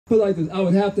put it like this, I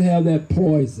would have to have that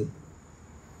poison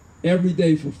every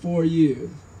day for 4 years.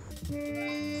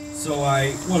 So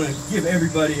I want to give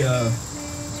everybody a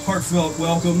heartfelt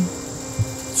welcome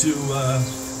to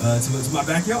my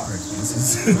backyard.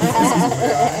 This is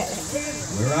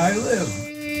where I live.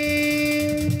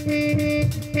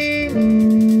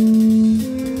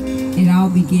 It all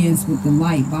begins with the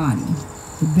light body.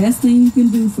 The best thing you can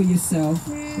do for yourself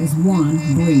is one,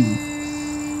 breathe.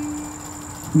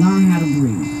 Learn how to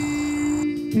breathe.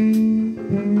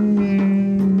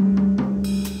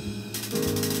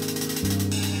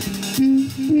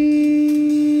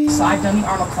 So I've done the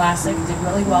Arnold Classic, did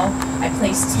really well. I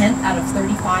placed 10th out of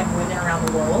 35 women around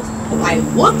the world. I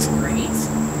looked great,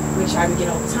 which I would get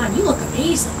all the time. You look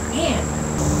amazing, man.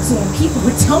 So when people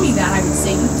would tell me that, I would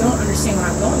say, you don't understand what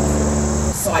I'm going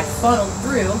through. So I funneled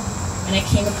through, and I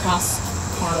came across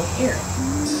Arnold Ehret.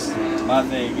 My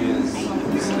thing is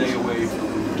stay away from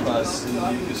us and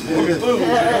mucus-free food.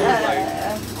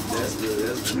 That's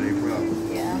the main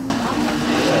problem. Yeah.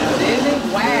 Did it?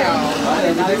 Wow. I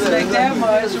didn't expect that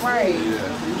much, right?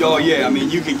 Yeah. Oh yeah, I mean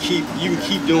you can keep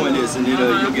doing this and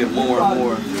you'll get more and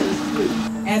more.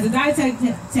 As a dietetic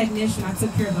technician, I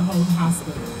took care of the whole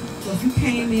hospital. So if you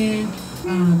came in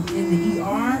the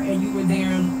ER and you were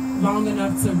there long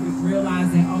enough to realize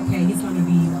that, okay, he's gonna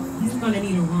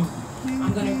need a room.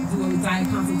 I'm gonna do a diet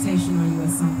consultation on you at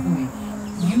some point.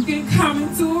 You can come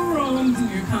into a room, do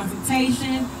your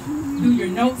consultation, do your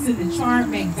notes in the chart,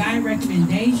 make diet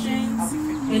recommendations,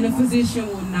 and the physician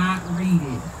will not read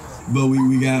it. But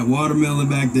we got watermelon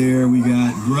back there. We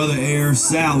got Brother Ehret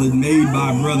salad made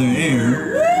by Brother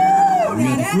Ehret. We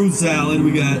got the fruit salad.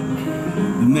 We got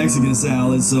the Mexican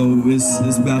salad. So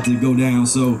it's about to go down.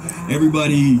 So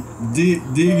everybody dig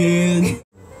in.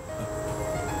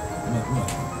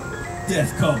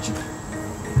 Death culture.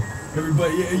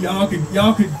 Everybody, y'all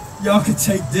could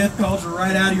take death culture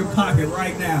right out of your pocket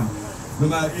right now. No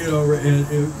matter,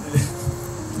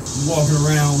 walking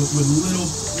around with little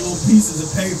pieces of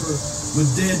paper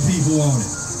with dead people on it.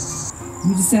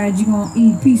 You decide you're gonna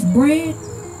eat a piece of bread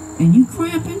and you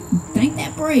cramping, think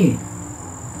that bread.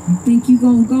 You think you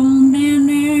gonna go on down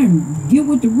there and get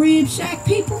with the Rib Shack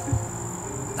people?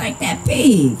 Think that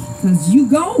pig, cause you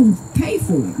go pay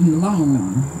for it in the long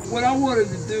run. What I wanted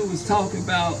to do was talk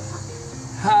about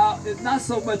how it's not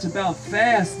so much about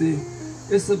fasting,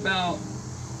 it's about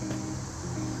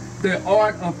the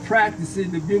art of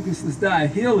practicing the Mucusless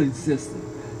Diet Healing System,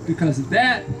 because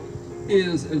that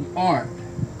is an art.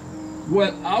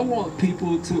 What I want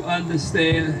people to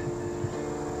understand,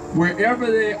 wherever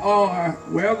they are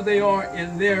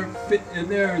in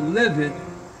their living,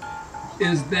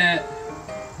 is that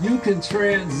you can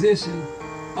transition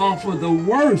off of the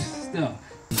worst stuff.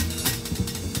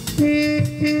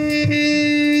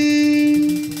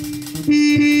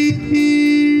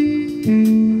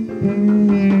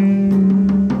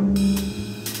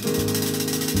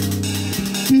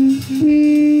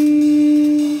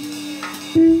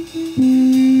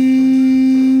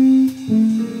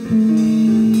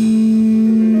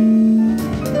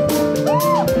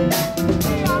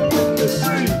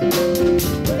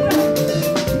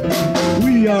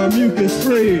 We are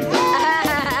mucus-free.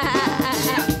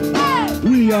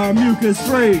 We are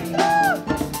mucus-free.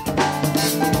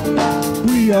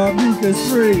 We are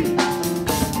mucus-free.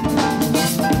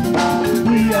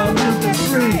 We are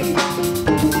mucus-free.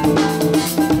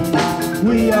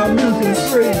 We are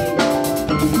mucus-free.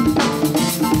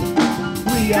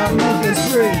 We are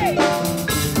mucus-free.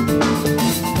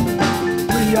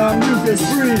 We are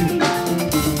mucus-free.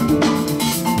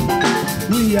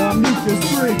 We are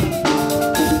mucus-free.